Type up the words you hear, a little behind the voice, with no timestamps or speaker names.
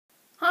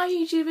Hi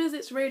YouTubers,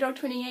 it's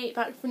RayDog28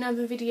 back for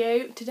another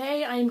video.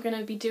 Today I'm going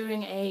to be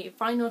doing a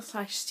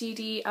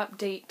vinyl/CD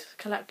update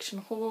collection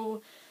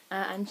haul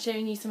and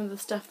showing you some of the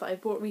stuff that I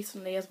bought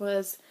recently, as well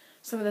as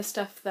some of the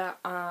stuff that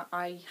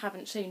I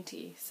haven't shown to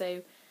you.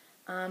 So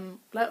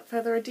without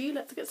further ado,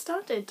 let's get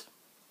started.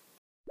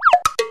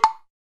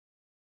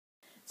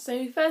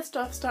 So first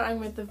off, starting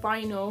with the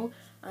vinyl,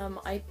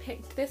 I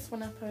picked this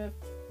one up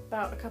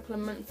about a couple of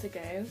months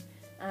ago,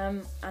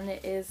 and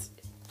it is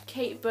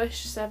Kate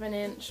Bush 7"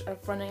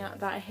 of Running Up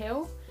That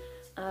Hill.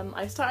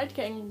 I started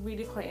getting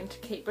really quite into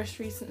Kate Bush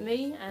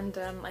recently, and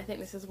I think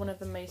this is one of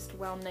the most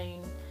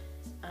well-known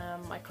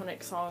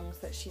iconic songs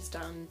that she's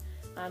done.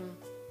 I'm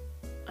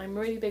a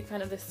really big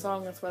fan of this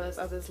song, as well as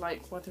others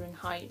like Wuthering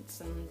Heights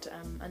and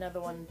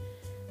another one,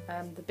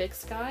 The Big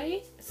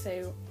Sky.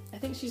 So I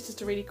think she's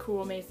just a really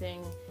cool,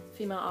 amazing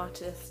female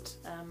artist,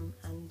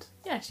 and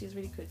yeah, she's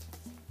really good.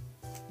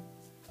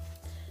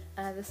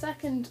 The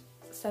second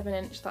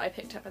 7" that I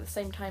picked up at the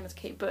same time as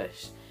Kate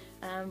Bush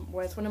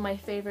was one of my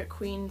favourite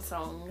Queen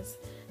songs.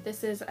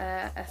 This is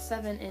a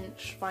 7"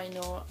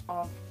 vinyl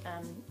of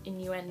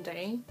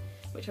Innuendo,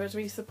 which I was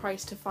really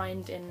surprised to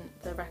find in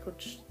the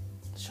record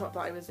shop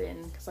that I was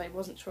in, because I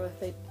wasn't sure if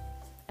they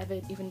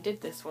ever even did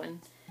this one.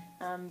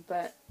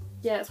 But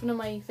yeah, it's one of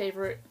my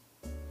favourite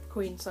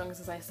Queen songs,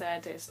 as I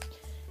said.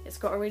 It's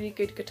got a really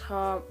good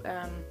guitar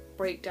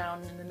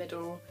breakdown in the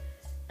middle,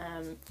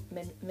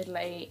 middle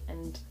 8,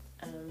 and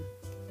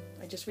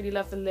I just really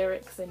love the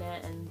lyrics in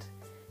it, and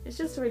it's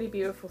just a really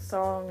beautiful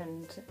song,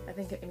 and I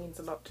think it means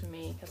a lot to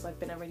me because I've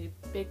been a really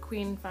big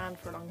Queen fan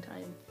for a long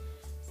time.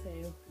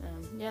 So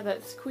yeah,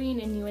 that's Queen,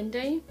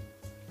 Innuendo.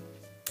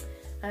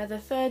 The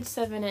third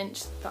 7"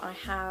 that I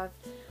have,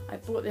 I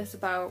bought this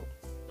about,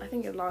 I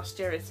think last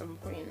year at some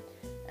point,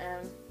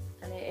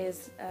 and it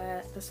is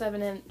the 7"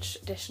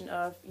 edition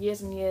of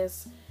Years and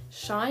Years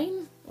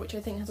Shine, which I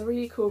think has a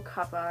really cool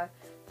cover.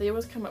 They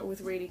always come up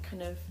with really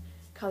kind of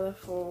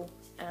colourful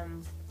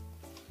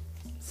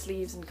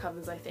sleeves and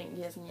covers, I think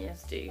Years and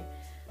Years do.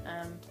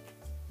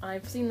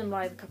 I've seen them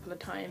live a couple of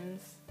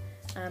times.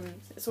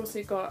 It's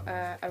also got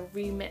a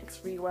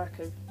rework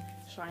of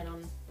Shine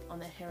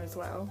on it here as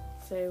well.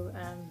 So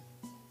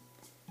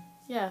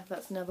yeah,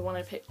 that's another one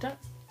I picked up.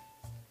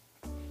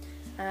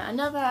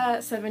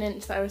 Another 7"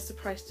 that I was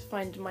surprised to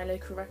find in my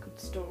local record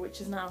store,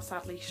 which is now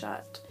sadly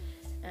shut,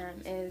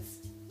 is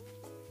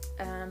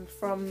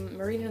from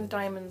Marina and the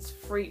Diamonds'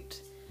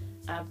 Fruit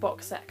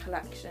box set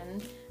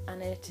collection,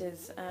 and it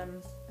is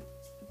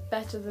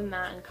Better Than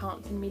That and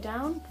Can't Pin Me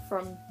Down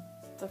from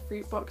the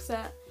Fruit box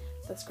set,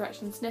 the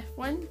Scratch and Sniff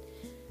one,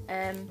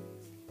 and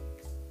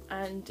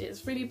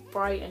it's really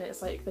bright, and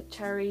it's like the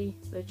cherry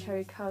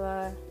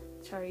colour,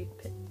 cherry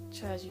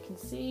picture, as you can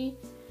see.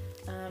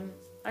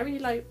 I really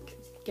like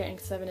getting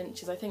 7".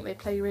 I think they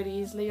play really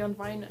easily on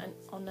vinyl and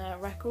on a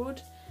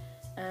record,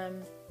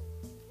 and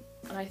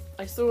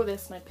I saw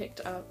this and I picked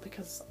it up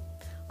because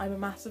I'm a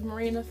massive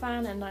Marina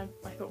fan, and I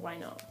thought, why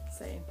not?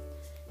 So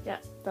yeah,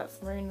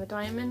 that's Marina and the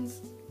Diamonds,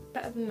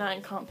 Better Than That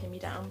and Can't Pin Me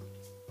Down.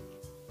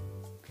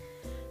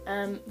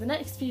 The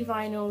next few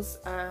vinyls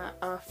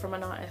are from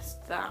an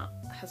artist that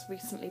has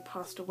recently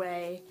passed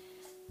away,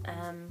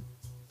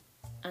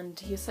 and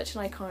he's such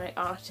an iconic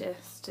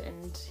artist,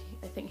 and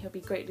I think he'll be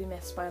greatly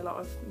missed by a lot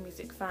of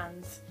music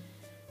fans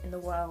in the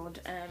world,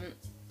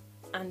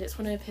 and it's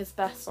one of his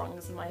best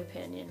songs in my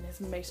opinion,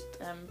 his most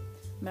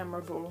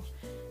memorable,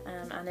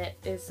 and it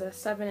is a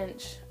 7"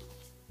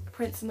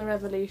 Prince and the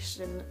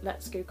Revolution,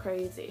 Let's Go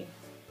Crazy.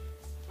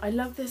 I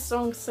love this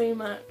song so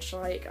much.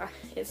 Like,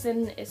 it's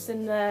in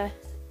the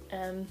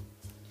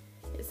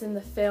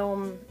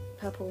film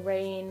Purple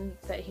Rain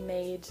that he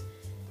made,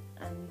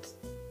 and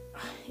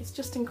it's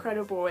just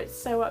incredible. It's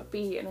so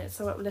upbeat and it's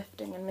so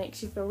uplifting and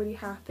makes you feel really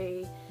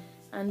happy,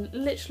 and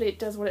literally it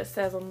does what it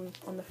says on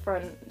the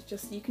front. It's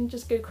just, you can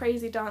just go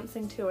crazy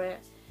dancing to it,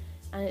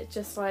 and it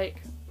just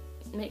like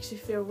makes you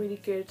feel really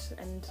good,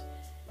 and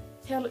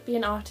he'll be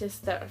an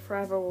artist that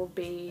forever will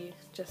be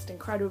just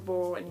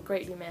incredible and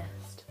greatly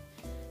missed.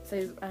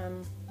 So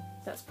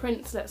that's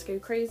Prince, Let's Go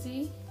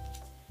Crazy.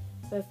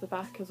 There's the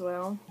back as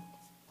well.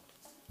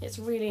 It's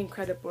really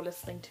incredible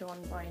listening to on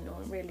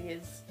vinyl, it really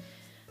is.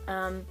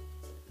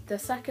 The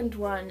second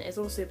one is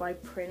also by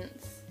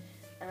Prince,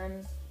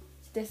 and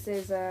this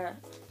is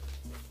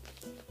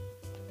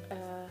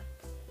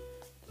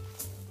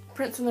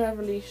Prince and the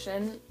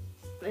Revolution,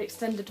 the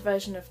extended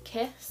version of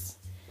Kiss,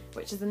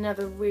 which is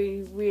another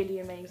really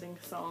amazing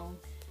song.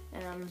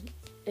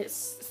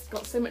 It's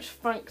got so much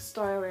funk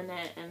style in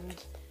it,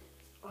 and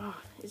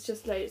it's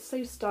just like, it's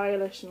so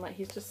stylish, and like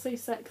he's just so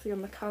sexy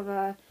on the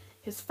cover.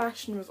 His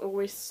fashion was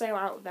always so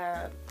out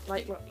there,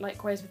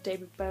 likewise with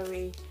David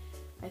Bowie.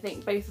 I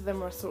think both of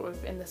them are sort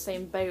of in the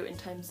same boat in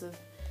terms of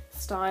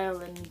style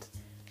and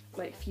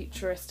like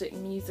futuristic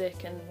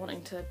music and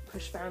wanting to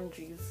push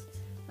boundaries.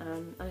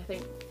 And I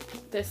think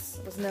this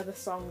was another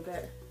song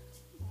that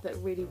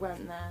really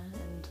went there,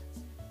 and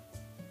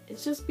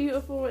it's just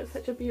beautiful. It's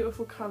such a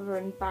beautiful cover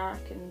and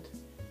back, and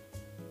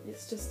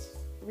it's just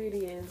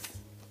really is.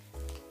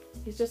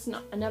 He's just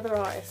another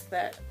artist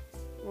that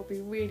will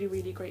be really,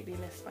 really greatly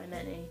missed by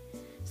many.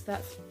 So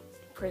that's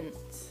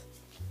Prince.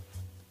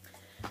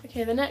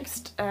 Okay, the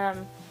next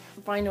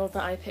vinyl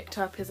that I picked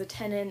up is a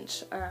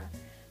 10-inch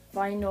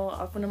vinyl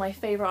of one of my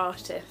favourite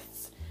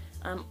artists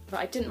that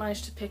I didn't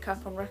manage to pick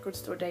up on Record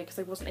Store Day because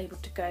I wasn't able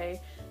to go,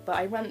 but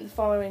I went the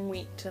following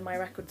week to my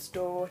record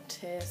store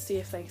to see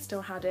if they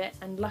still had it,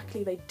 and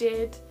luckily they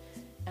did.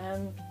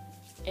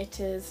 It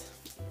is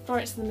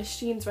Florence and the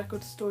Machine's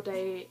Record Store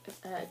Day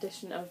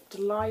edition of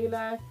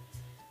Delilah,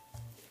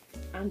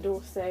 and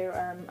also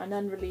an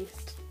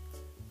unreleased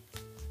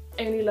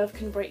Only Love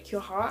Can Break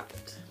Your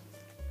Heart.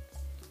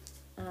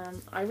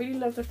 I really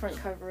love the front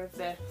cover of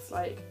this.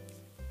 Like,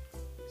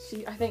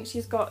 I think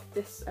she's got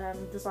this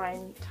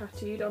design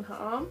tattooed on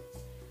her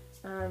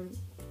arm,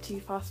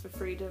 Too Fast for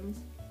Freedom,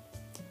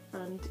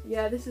 and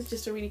yeah, this is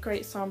just a really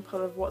great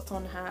sample of what's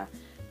on her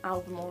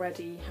album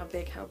already, How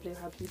Big, How Blue,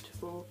 How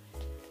Beautiful.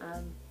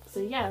 So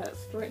yeah,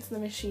 that's Florence and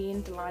the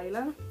Machine,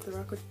 Delilah, the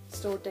Record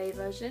Store Day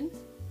version.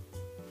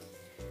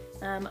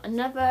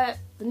 The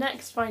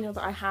next vinyl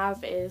that I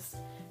have is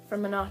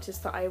from an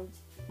artist that I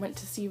went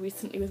to see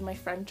recently with my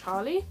friend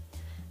Charlie,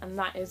 and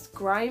that is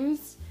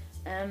Grimes.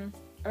 I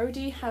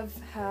already have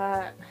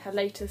her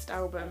latest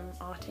album,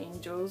 Art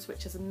Angels,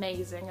 which is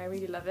amazing. I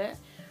really love it.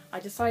 I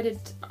decided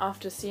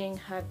after seeing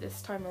her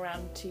this time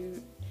around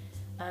to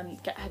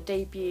get her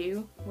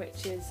debut,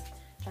 which is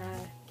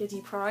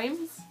Giddy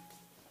Primes,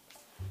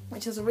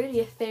 which is a really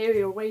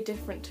ethereal, way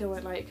different to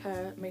like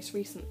her most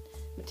recent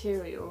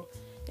material.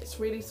 It's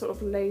really sort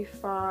of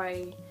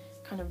lo-fi,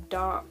 kind of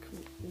dark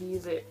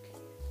music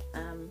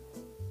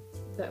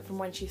that from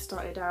when she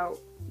started out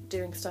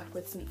doing stuff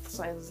with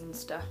synthesizers and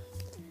stuff,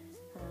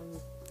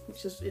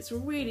 it's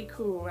really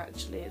cool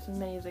actually. It's an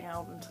amazing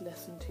album to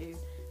listen to,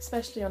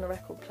 especially on a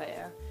record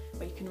player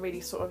where you can really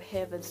sort of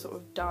hear the sort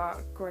of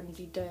dark,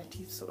 grungy,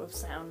 dirty sort of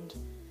sound.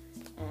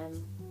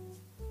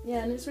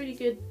 Yeah, and it's really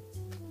good.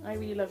 I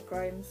really love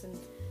Grimes, and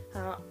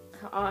her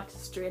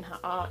artistry and her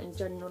art in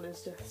general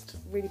is just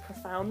really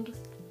profound,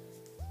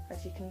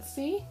 as you can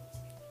see.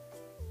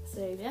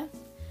 So yeah,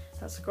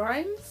 that's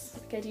Grimes,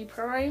 Giddy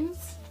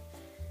Primes.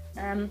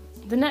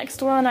 The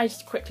next one I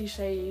just quickly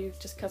show you,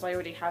 just because I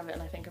already have it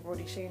and I think I've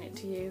already shown it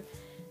to you,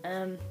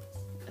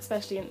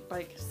 especially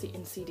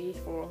in CD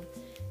form.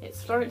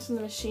 It's Florence and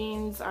the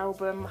Machine's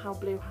album How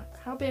Big,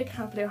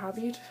 How Blue, How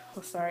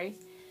Beautiful. Sorry,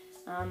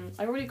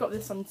 I already got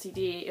this on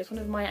CD. It's one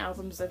of my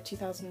albums of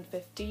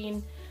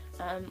 2015.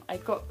 I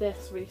got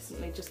this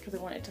recently just because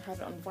I wanted to have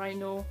it on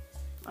vinyl.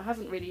 I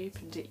haven't really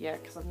opened it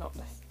yet because I've not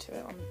listened to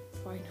it on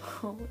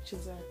vinyl, which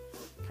is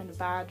kind of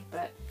bad,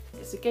 but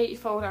it's a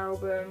gatefold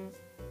album,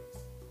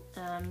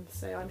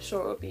 so I'm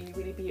sure it'll be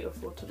really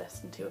beautiful to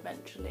listen to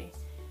eventually.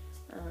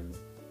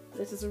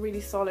 This is a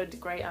really solid,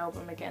 great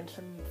album again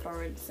from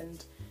Florence,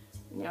 and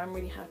you know, I'm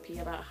really happy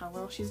about how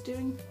well she's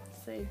doing.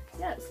 So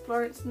yeah, it's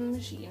Florence and the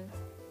Machine.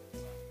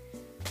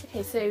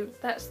 Okay, so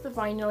that's the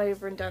vinyl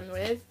over and done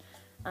with.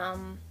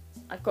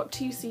 I've got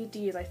 2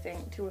 CDs, I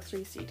think, 2 or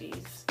 3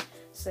 CDs.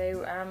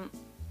 So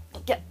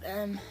get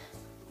them.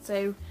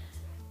 So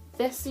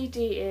this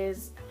CD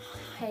is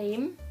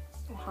Haim.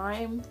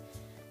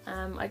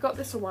 I got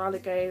this a while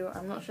ago.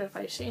 I'm not sure if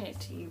I've shown it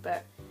to you,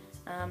 but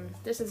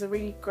this is a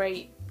really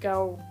great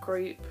girl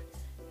group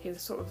who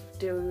sort of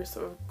do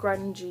sort of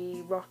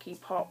grungy, rocky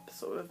pop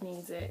sort of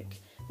music.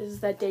 This is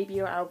their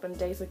debut album,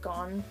 Days Are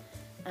Gone.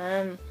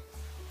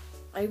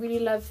 I really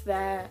love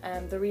their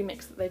the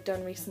remix that they've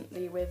done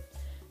recently with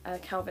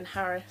Calvin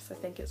Harris. I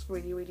think it's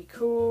really, really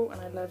cool,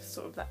 and I love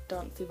sort of that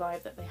dancey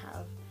vibe that they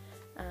have.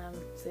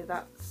 So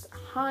that's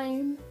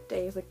Haim,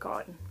 Days Are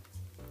Gone.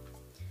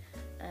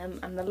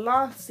 And the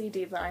last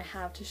CD that I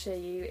have to show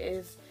you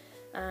is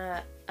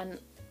a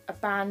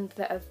band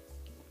that have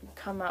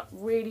come up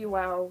really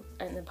well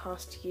in the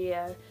past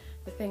year.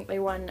 I think they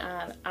won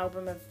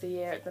Album of the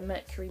Year at the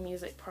Mercury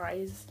Music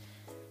Prize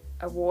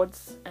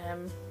Awards,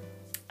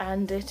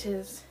 and it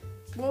is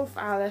Wolf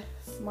Alice,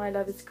 My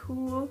Love Is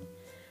Cool.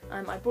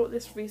 I bought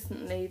this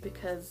recently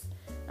because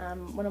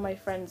one of my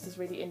friends is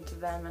really into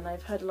them, and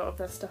I've heard a lot of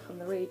their stuff on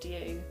the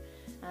radio.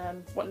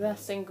 One of their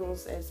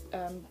singles is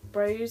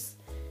Bros,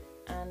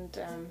 and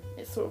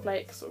it's sort of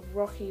like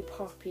rocky,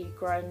 poppy,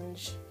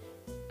 grunge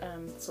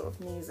sort of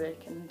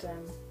music, and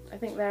I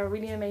think they're a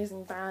really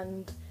amazing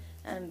band,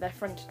 and they're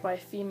fronted by a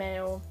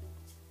female,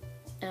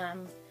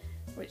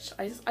 which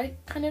I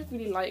kind of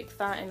really like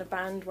that in a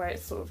band where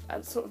it's sort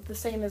of the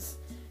same as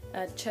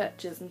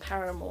Churches and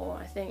Paramore.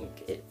 I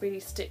think it really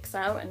sticks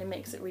out, and it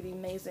makes it really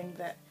amazing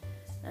that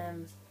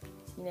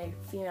you know,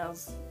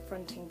 females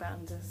fronting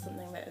bands is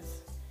something that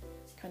is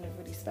kind of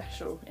really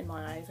special in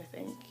my eyes, I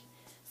think.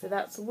 So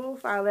that's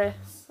Wolf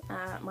Alice,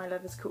 My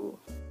Love Is Cool.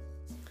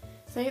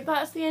 So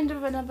that's the end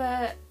of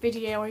another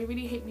video. I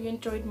really hope you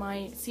enjoyed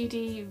my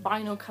CD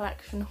vinyl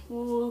collection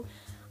haul.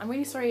 I'm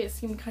really sorry it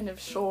seemed kind of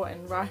short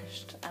and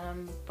rushed,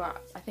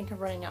 but I think I'm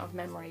running out of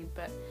memory.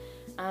 But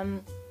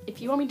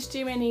if you want me to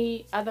do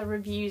any other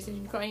reviews, if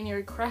you've got any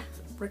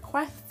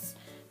requests,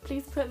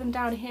 please put them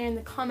down here in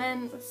the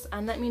comments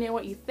and let me know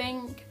what you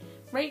think.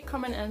 Rate,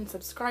 comment and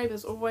subscribe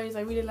as always.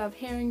 I really love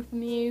hearing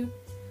from you.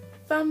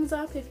 Thumbs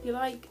up if you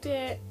liked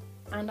it,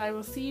 and I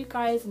will see you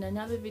guys in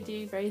another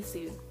video very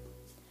soon.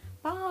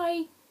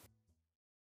 Bye!